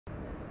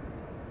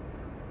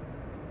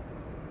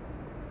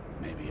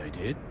Maybe I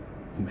did.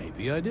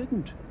 Maybe I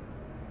didn't.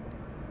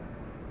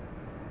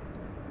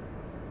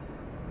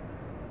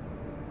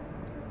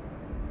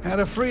 Had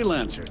a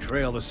freelancer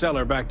trail the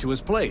seller back to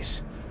his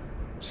place.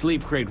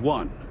 Sleep crate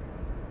 1.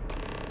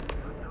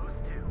 Those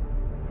two.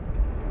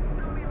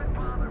 Don't even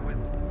bother with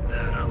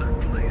that other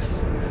place.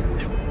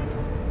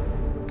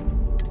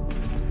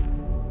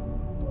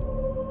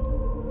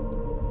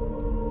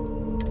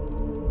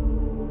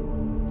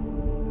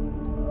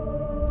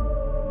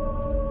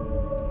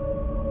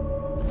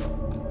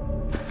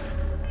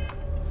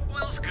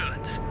 Will's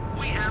Goods.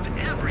 We have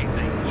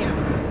everything you.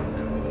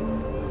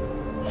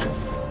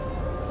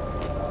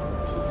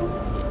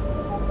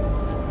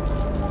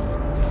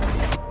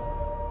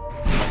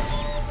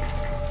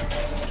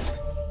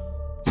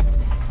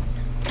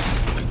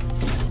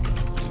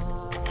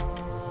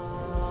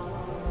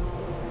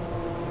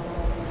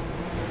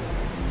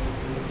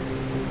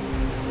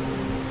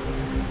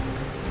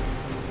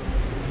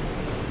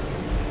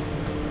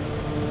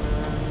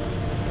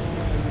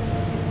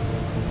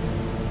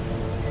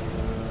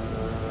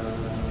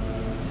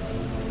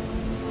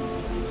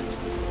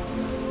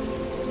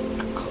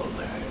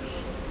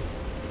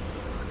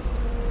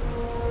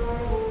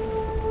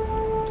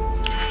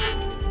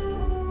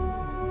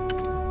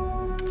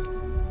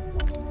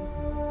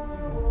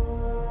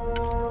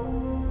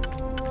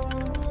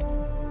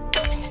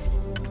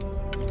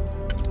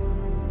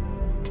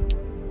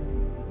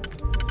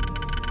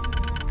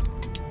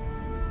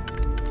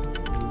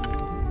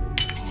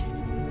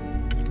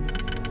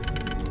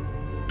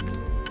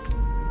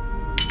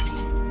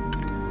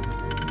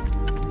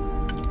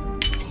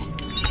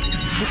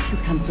 You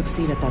can't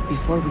succeed at that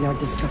before we are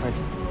discovered.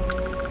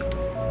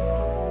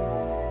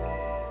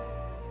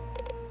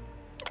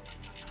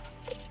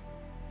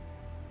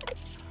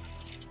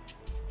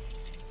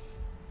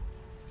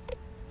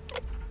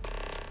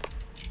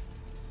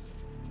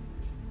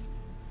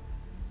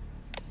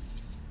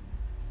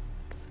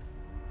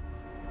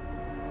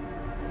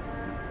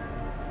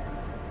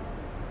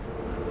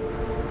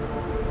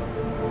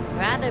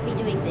 Rather be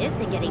doing this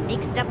than getting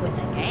mixed up with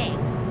the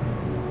gangs.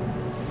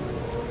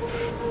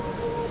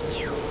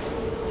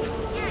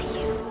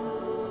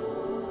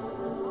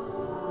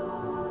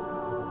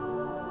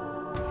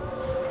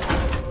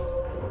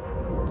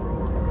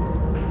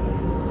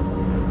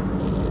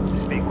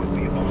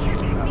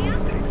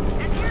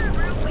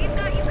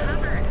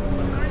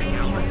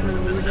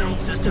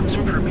 Systems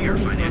of premier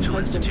financial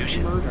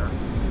institution. Murder.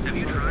 Have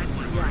you tried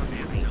one of our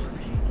advanced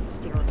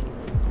Hysterical.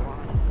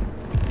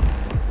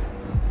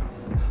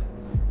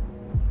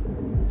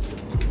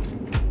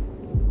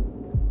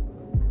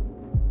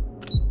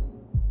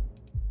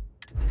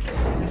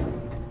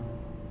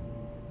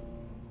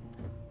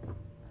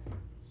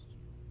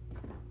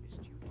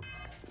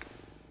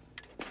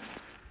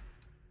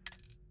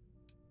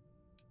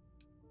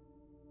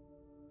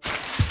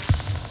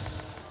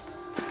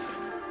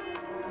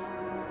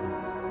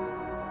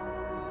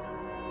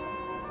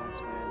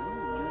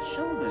 Your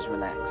shoulders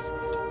relax.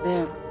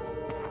 They're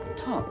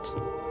taut.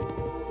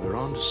 We're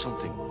on to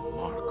something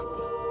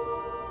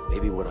remarkable.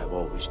 Maybe what I've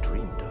always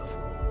dreamed of.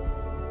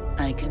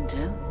 I can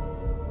tell.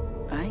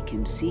 I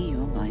can see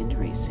your mind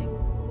racing.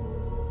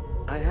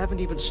 I haven't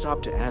even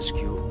stopped to ask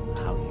you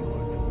how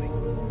you're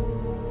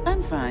doing.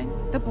 I'm fine.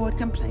 The board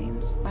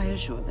complains. I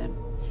assure them.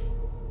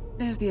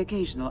 There's the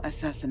occasional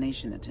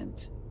assassination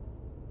attempt.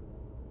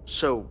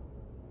 So,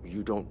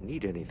 you don't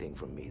need anything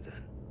from me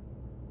then?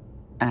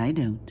 I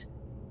don't.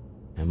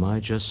 Am I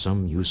just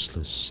some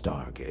useless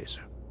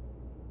stargazer?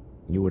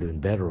 You would have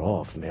been better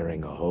off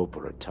marrying a Hope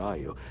or a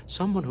Tayo,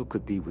 someone who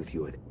could be with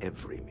you at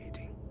every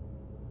meeting.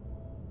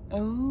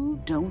 Oh,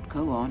 don't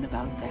go on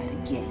about that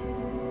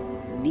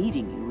again.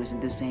 Needing you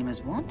isn't the same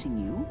as wanting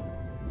you.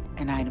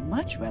 And I'd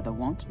much rather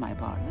want my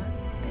partner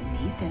than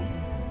need them.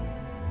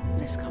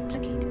 Less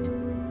complicated.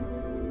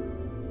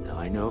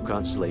 I know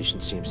Constellation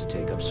seems to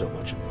take up so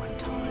much of my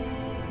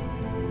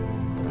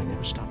time, but I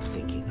never stop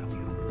thinking of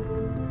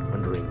you,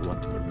 wondering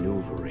what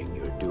maneuvering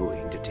you're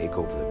doing to take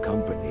over the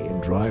company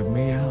and drive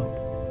me out.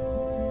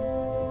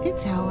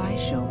 It's how I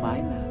show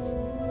my love.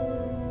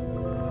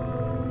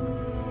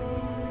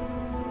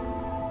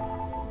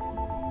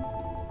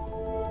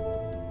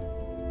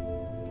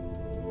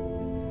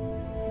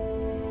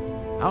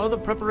 How are the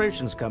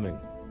preparations coming?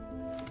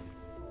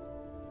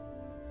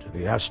 To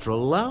the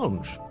Astral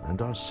Lounge and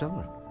our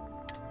cellar.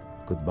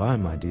 Goodbye,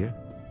 my dear.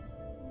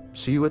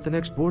 See you at the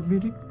next board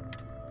meeting?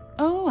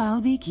 Oh,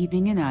 I'll be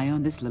keeping an eye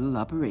on this little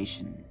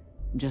operation,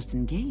 just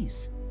in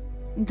case.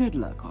 Good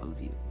luck, all of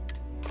you.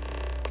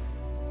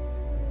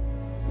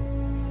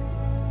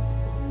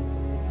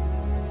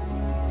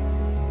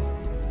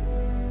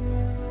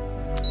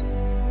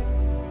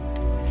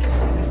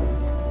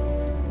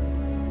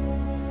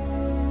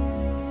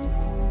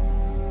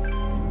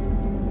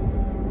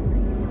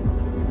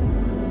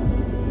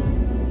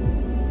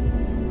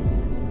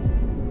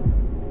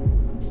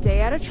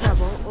 Stay out of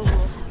trouble or we'll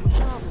have a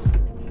problem.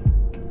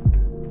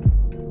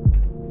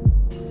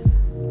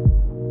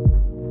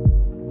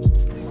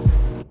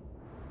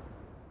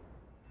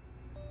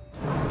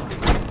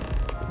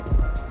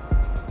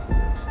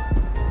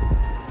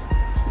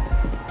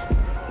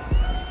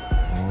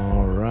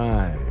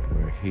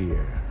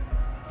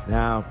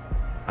 Now,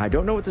 I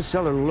don't know what the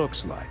cellar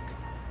looks like,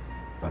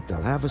 but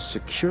they'll have a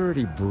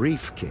security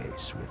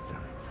briefcase with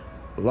them.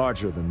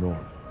 Larger than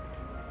normal.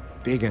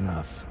 Big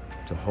enough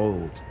to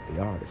hold the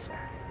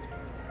artifact.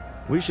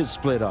 We should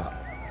split up.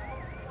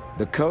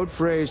 The code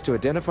phrase to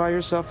identify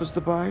yourself as the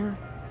buyer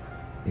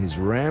is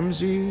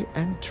Ramsey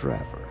and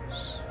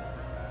Travers.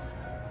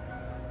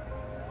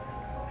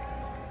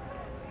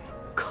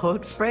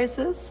 Code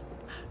phrases?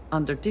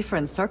 Under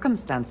different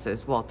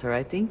circumstances, Walter,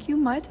 I think you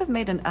might have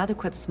made an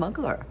adequate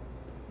smuggler.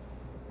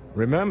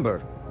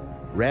 Remember,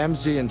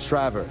 Ramsey and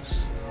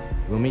Travers.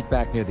 We'll meet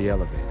back near the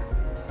elevator.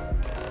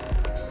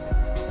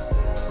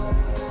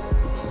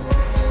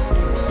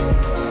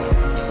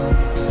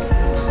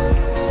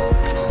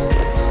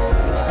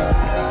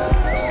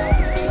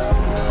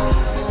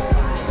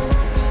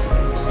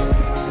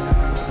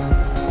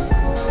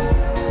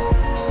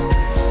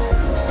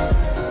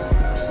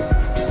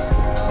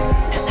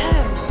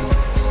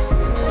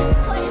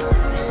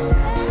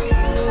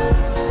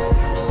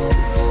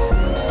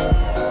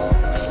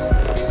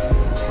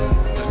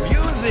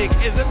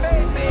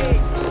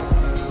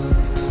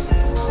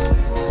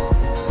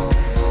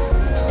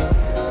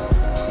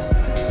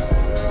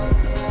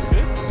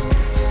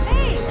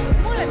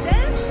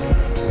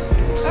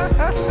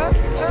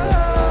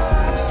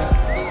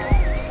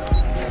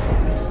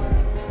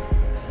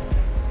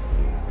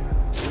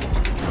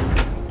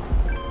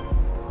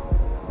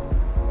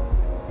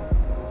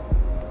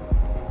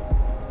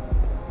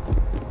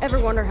 Ever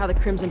wonder how the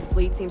Crimson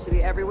Fleet seems to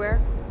be everywhere?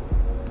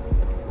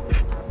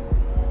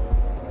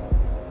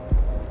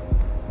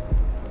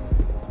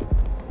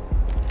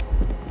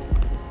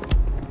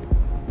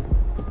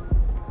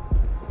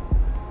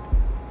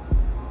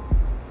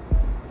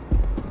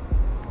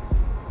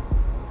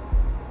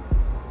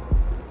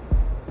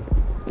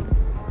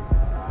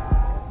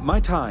 My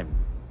time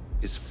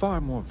is far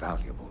more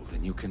valuable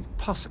than you can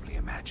possibly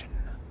imagine.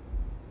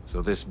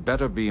 So this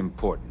better be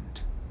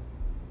important.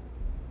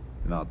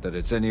 Not that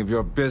it's any of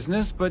your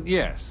business, but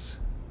yes.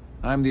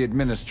 I'm the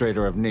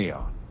administrator of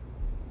Neon.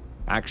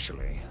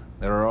 Actually,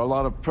 there are a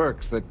lot of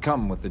perks that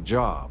come with the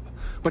job.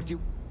 But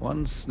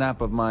one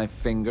snap of my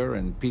finger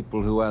and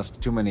people who ask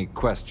too many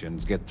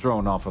questions get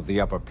thrown off of the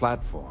upper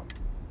platform.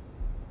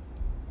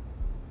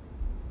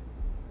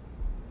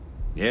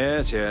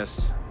 Yes,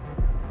 yes.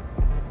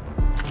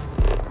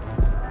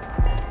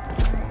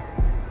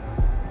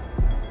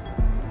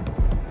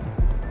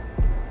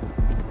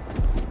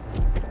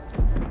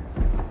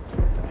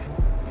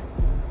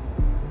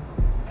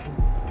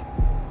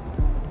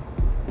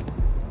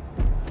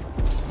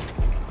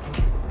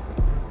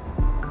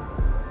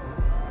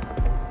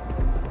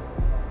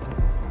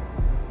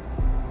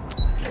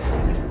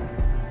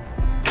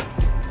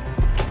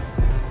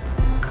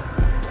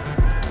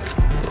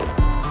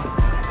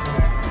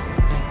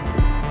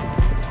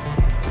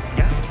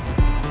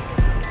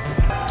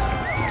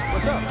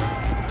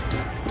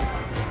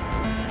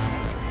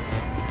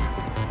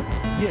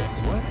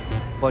 Yes, what?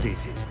 What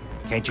is it?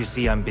 Can't you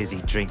see I'm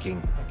busy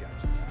drinking?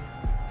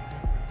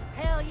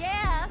 Hell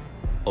yeah!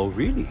 Oh,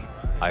 really?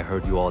 I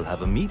heard you all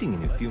have a meeting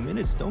in a few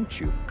minutes, don't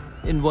you?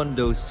 In one of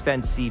those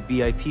fancy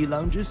VIP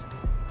lounges?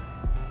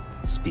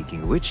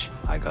 Speaking of which,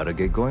 I gotta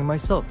get going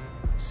myself.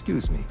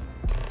 Excuse me.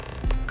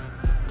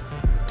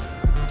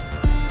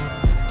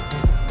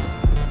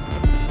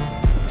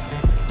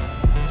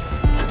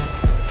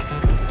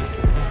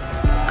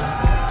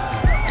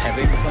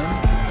 Having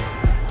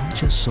fun?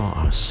 Just saw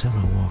our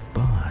seller walk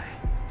by.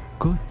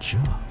 Good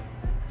job.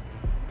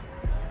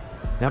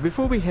 Now,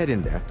 before we head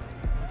in there,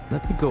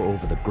 let me go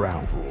over the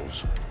ground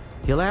rules.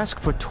 He'll ask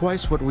for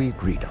twice what we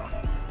agreed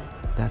on.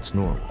 That's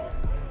normal.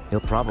 He'll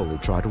probably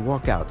try to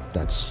walk out.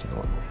 That's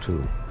normal,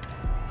 too.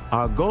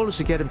 Our goal is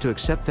to get him to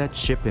accept that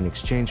ship in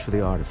exchange for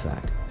the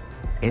artifact.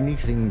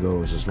 Anything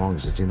goes as long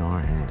as it's in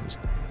our hands,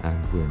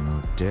 and we're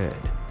not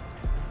dead.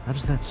 How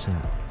does that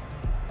sound?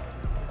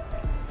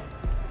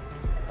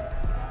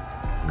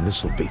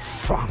 This'll be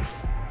fun.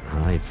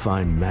 I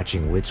find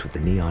matching wits with the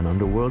Neon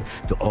Underworld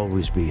to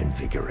always be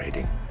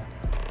invigorating.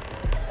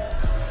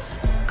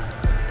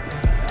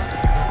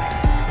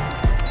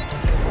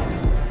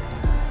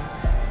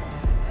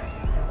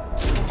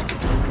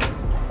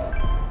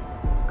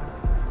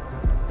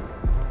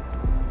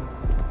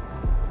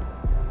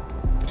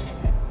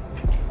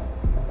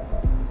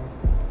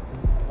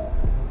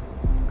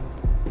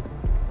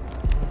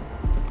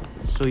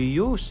 So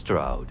you're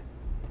Stroud.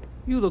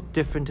 You look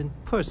different in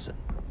person.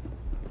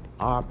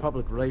 Our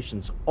public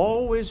relations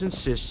always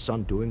insists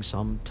on doing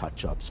some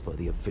touch-ups for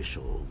the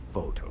official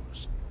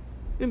photos.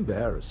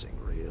 Embarrassing,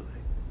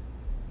 really.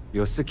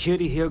 Your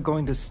security here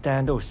going to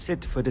stand or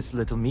sit for this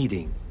little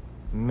meeting,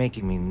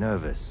 making me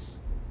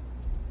nervous.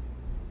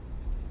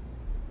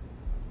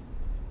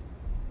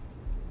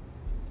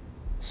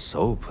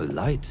 So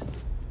polite.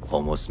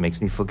 Almost makes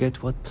me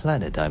forget what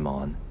planet I'm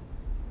on.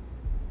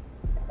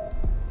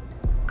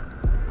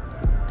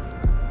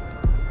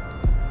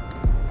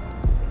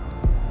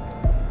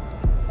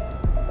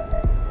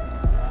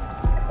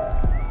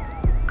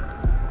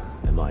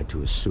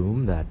 to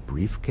assume that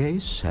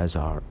briefcase has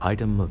our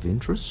item of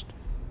interest?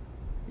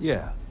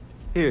 Yeah,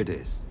 here it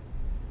is.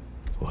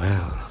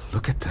 Well,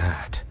 look at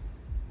that.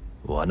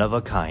 One of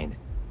a kind.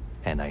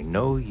 And I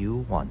know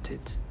you want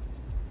it.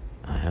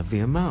 I have the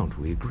amount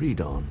we agreed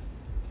on.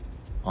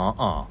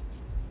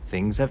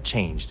 Things have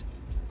changed.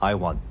 I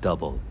want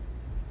double.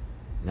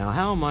 Now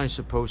how am I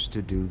supposed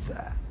to do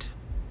that?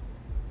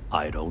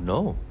 I don't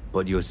know,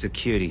 but your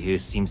security here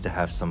seems to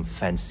have some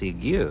fancy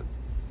gear.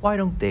 Why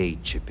don't they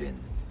chip in?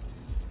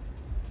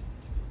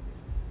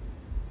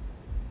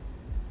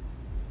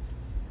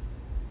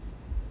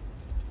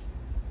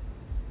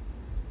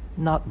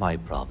 Not my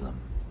problem.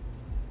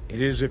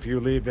 It is if you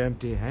leave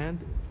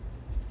empty-handed.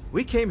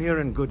 We came here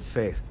in good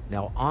faith.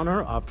 Now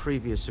honor our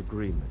previous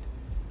agreement.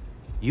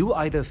 You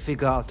either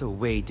figure out a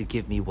way to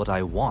give me what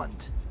I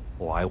want,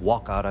 or I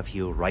walk out of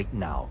here right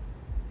now.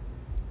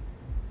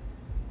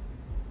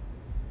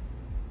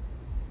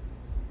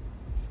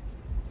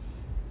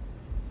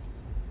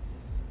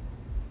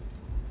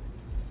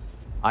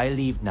 I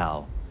leave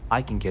now.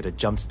 I can get a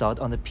jump start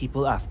on the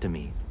people after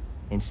me,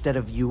 instead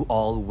of you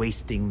all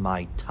wasting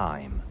my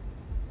time.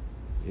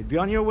 You'd be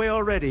on your way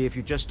already if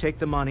you just take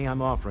the money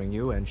I'm offering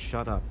you and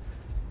shut up.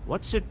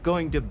 What's it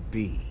going to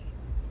be?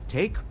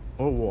 Take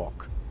or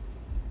walk?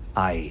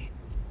 All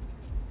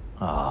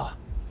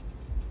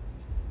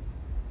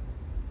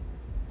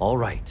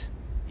right,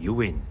 you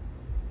win.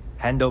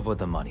 Hand over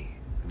the money.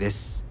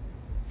 This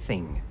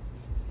thing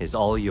is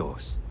all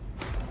yours.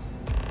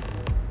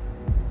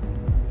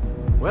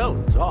 Well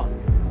done.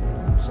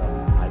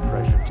 Some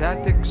high-pressure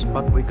tactics,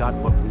 but we got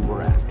what we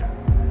were after.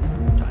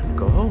 Time to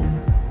go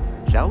home,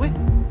 shall we?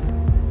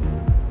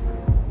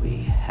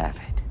 We have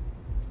it.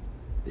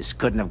 This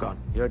couldn't have gone.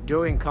 You're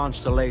doing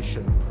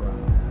Constellation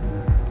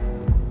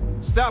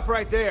proud. Stop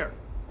right there!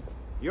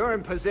 You're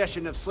in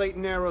possession of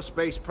Slayton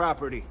Aerospace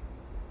property.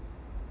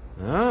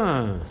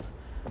 Ah.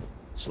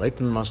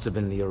 Slayton must have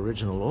been the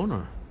original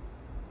owner.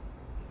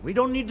 We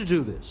don't need to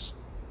do this.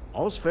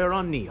 All's fair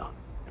on Neon.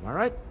 Am I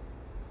right?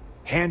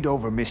 Hand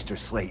over Mr.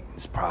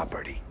 Slayton's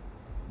property.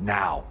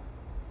 Now.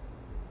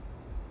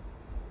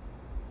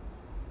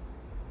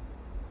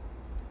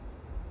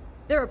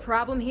 There a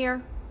problem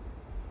here?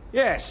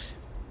 Yes.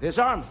 This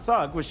armed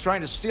thug was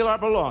trying to steal our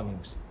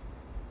belongings.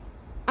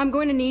 I'm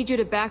going to need you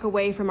to back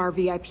away from our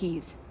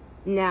VIPs.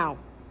 Now.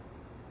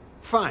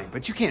 Fine,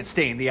 but you can't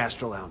stay in the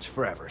Astro Lounge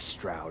forever,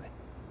 Stroud.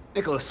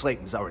 Nicholas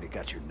Slayton's already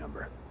got your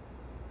number.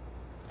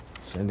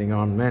 Sending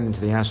armed men into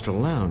the Astral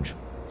Lounge.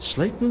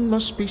 Slayton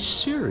must be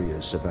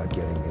serious about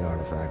getting the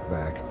artifact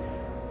back.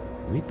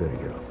 We better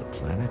get off the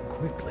planet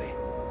quickly.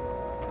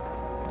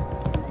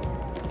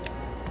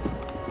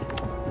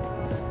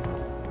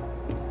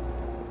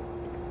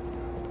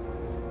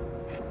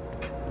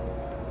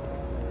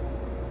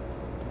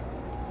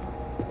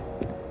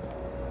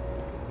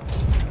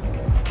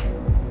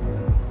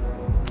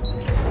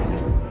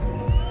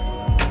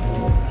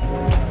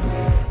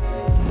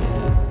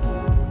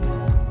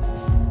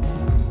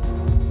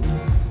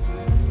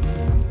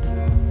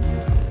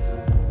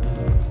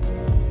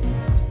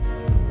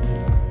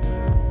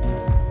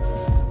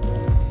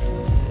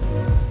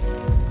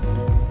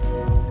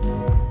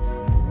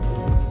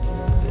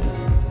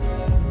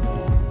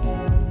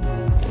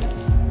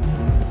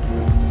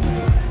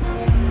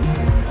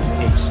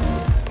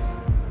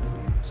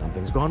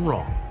 Gone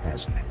wrong,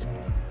 hasn't it?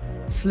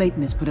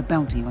 Slayton has put a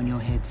bounty on your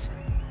heads.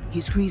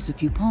 He's greased a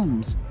few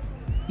palms.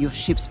 Your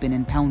ship's been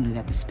impounded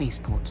at the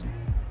spaceport.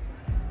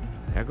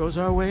 There goes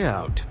our way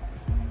out.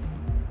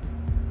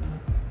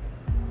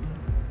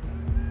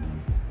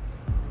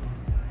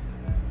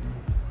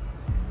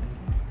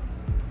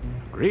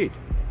 Agreed.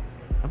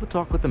 Have a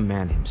talk with the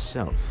man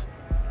himself.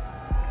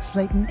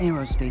 Slayton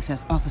Aerospace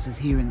has offices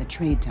here in the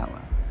trade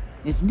tower.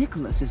 If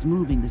Nicholas is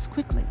moving this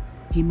quickly,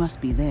 he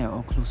must be there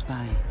or close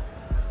by.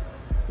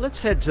 Let's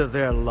head to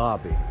their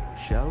lobby,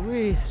 shall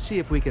we? See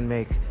if we can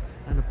make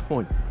an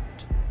appointment.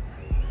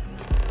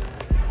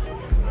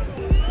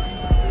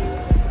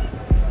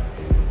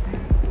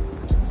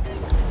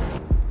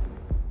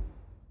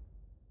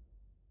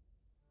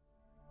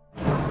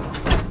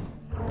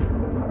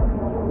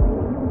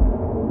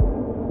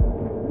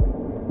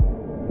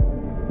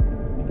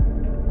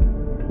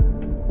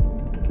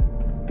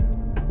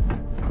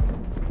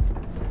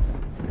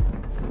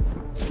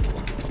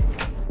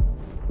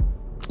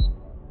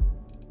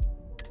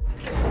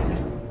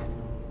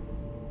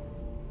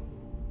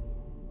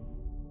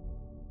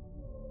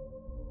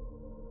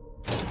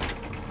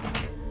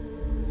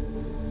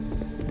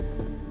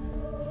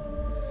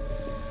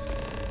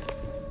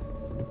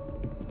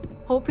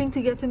 Hoping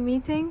to get a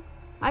meeting?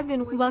 I've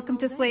been waiting. Welcome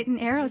to all day. Slayton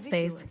It's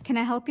Aerospace. ridiculous. Can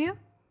I help you?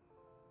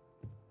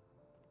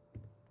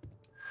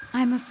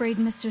 I'm afraid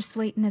Mr.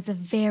 Slayton is a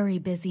very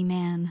busy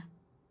man.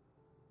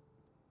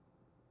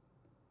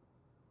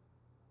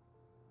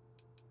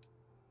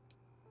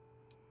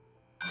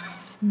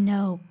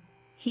 No,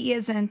 he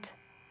isn't.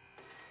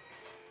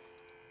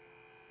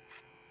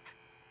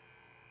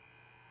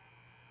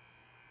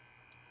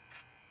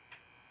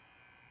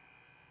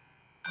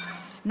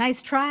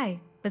 Nice try.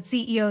 But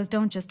CEOs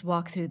don't just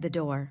walk through the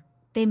door.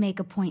 They make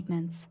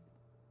appointments.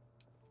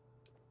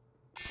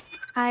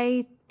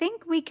 I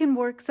think we can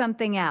work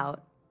something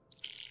out.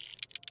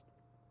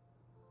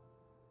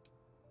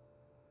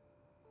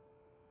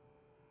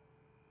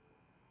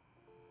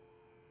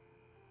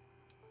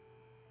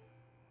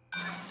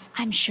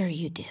 I'm sure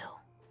you do.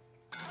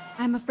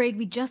 I'm afraid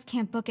we just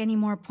can't book any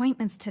more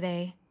appointments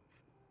today.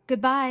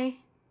 Goodbye.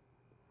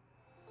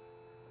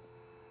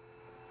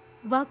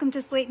 Welcome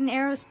to Slayton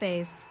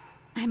Aerospace.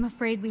 I'm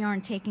afraid we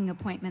aren't taking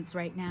appointments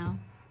right now.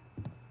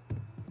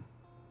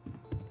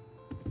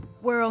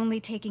 We're only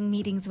taking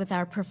meetings with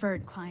our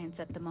preferred clients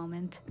at the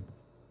moment.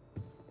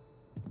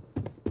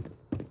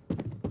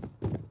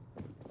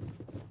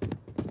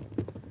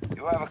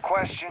 You have a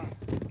question?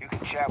 You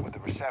can chat with the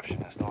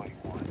receptionist all you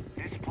want.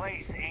 This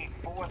place ain't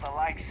for the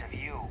likes of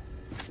you.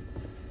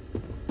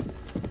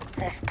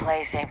 This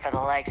place ain't for the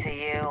likes of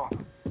you.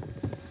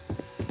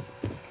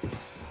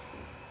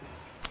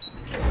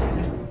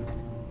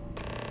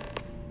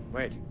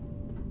 Wait.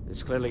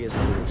 This clearly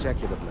isn't the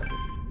executive level.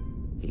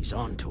 He's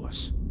on to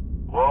us.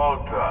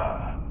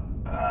 Walter,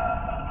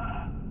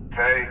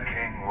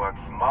 taking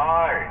what's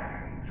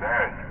mine and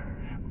then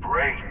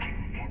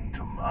breaking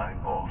into my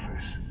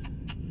office.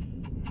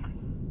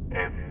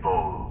 A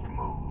bold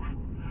move,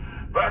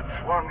 but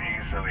one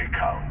easily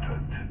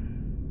countered.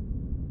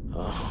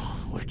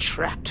 Oh, we're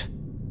trapped.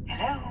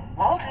 Hello,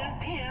 Walter,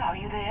 dear, are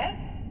you there?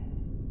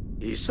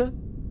 Issa?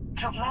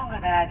 Took longer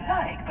than I'd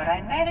like, but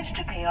I managed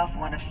to pay off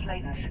one of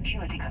Slayton's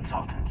security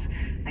consultants.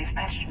 They've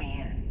patched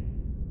me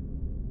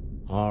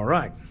in. All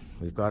right.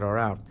 We've got her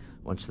out.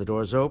 Once the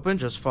door's open,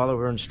 just follow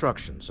her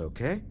instructions,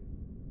 okay?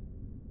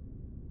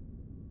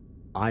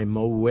 I'm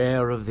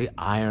aware of the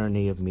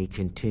irony of me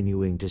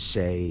continuing to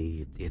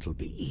say it'll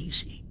be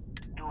easy.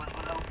 Doors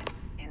will open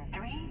in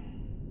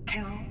 3, 2,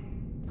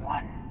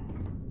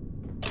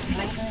 1.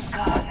 Slayton's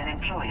guards and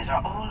employees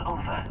are all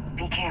over.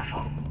 Be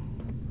careful.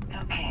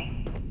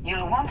 Okay.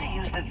 You'll want to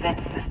use the vent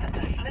system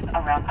to slip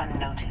around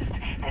unnoticed.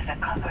 There's a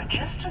cupboard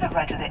just to the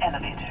right of the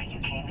elevator you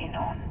came in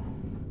on.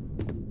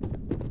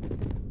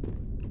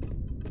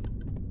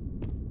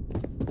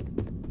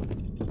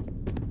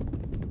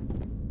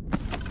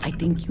 I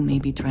think you may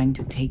be trying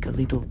to take a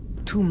little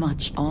too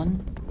much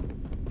on.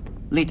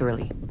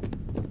 Literally.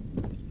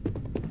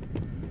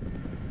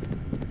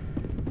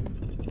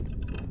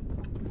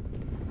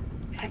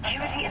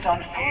 Security is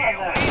on full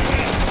alert.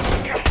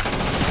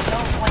 No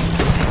one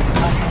slipping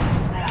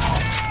unnoticed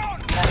now.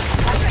 That's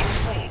the perfect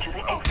way to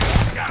the exit.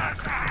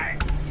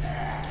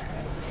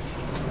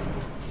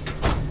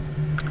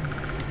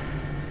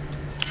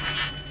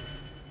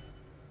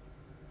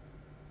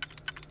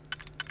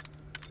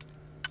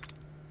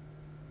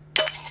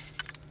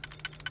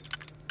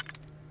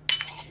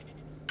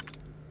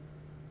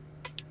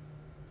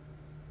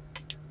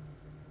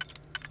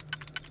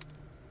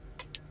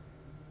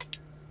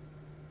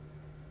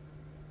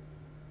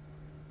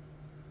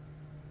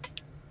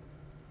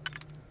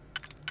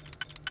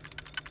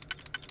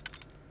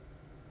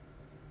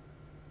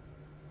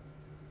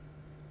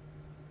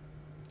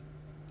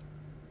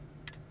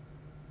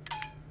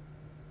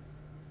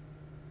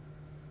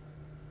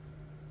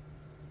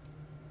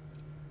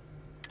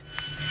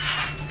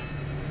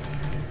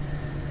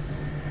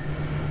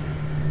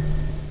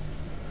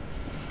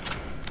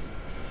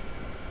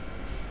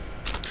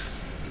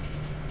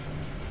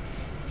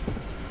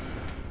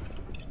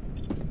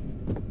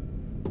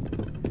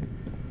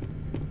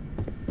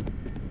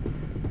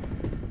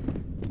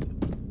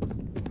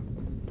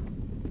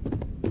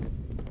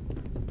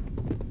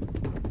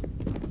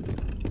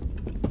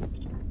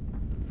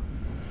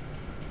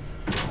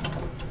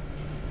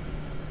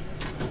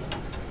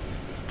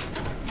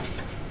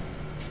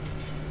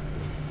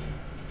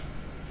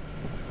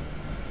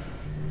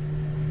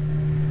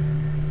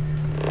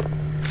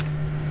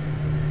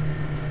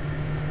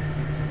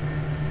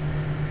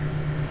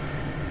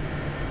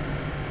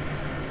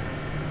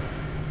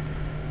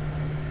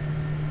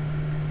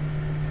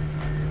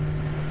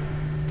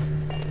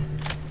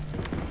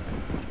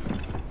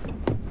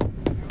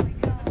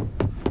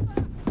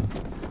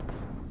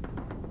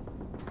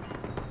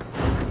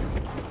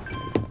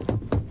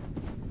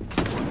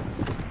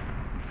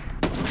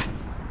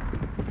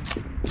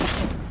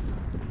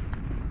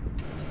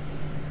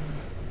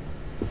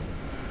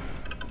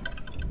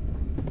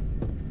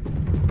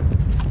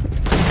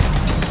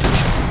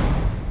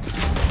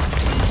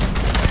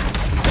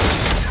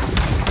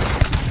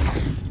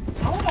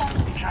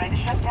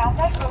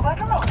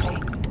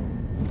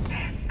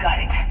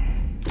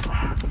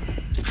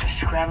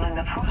 Scrambling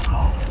the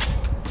protocols.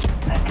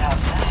 I doubt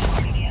that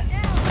will begin.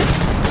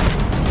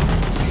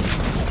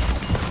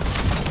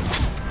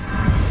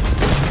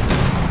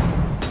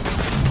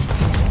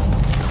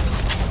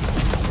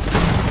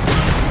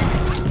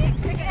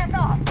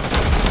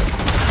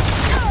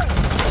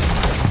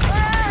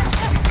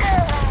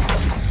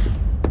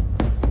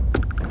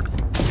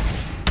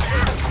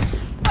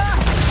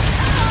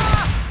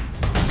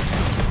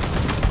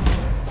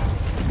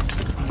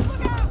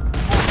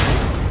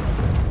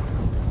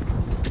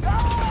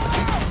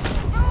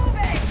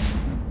 Moving!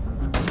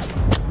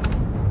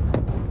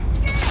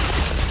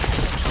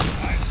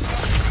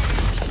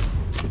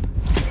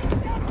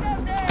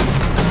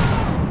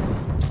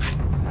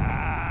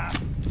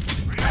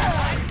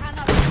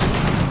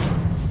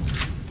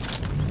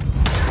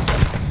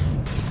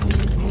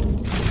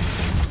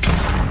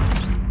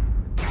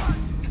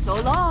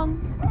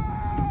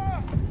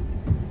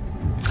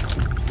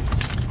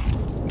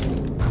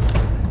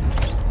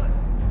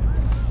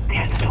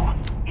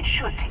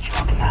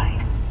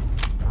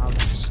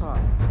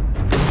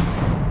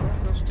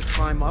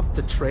 climb up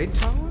the trade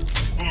tower?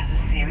 There's a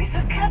series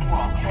of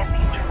catwalks that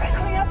lead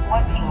directly up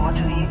one floor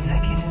to the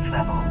executive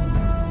level.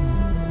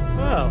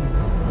 Well,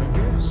 I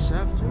guess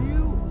after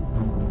you.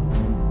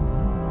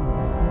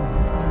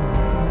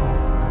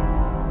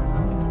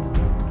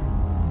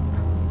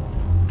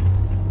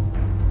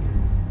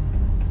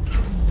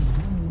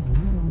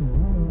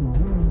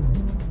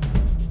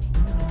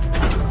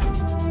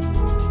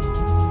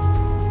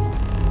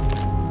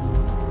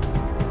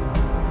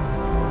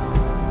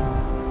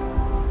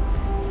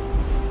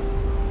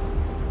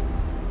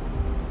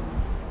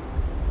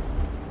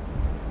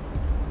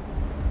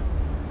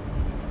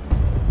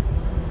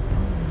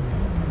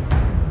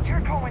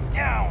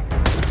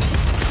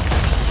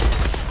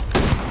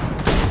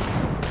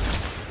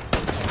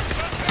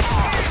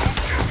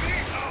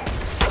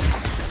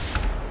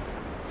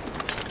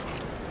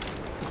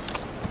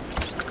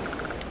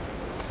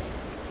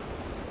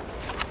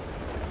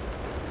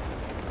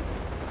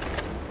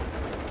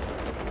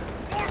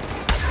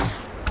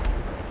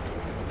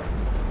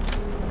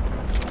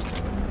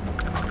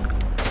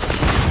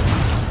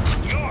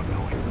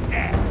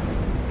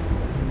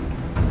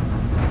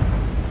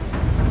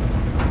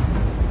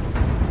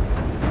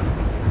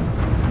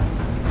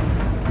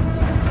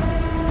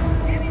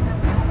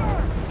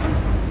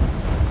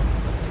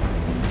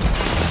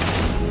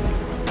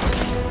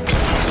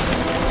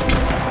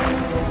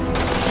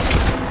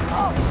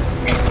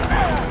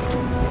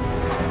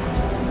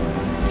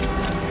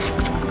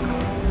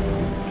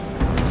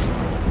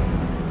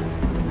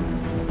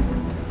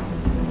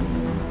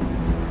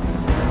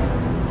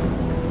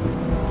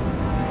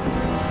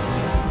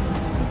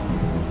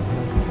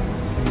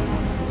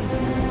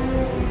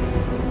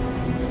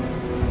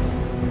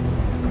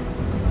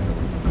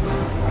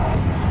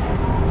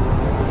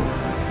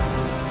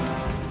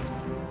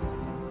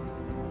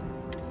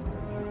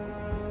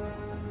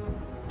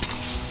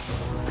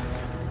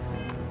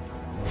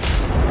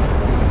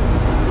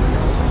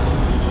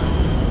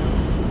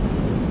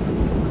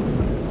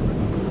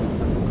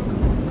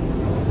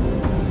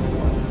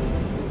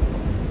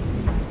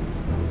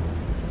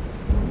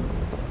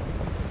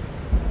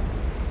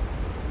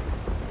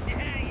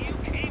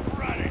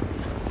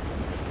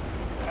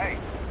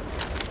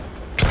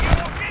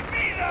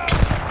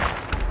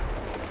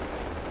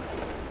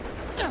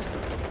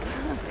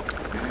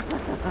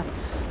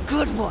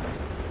 Good one.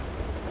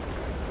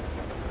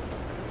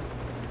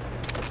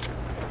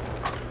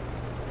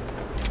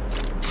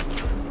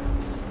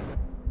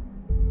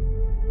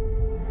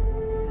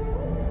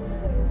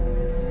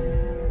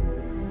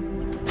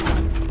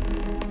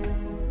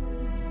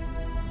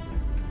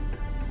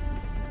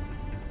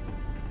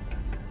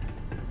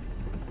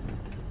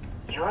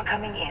 You're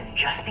coming in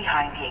just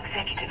behind the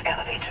executive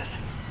elevators.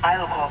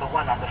 I'll call the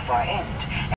one on the far end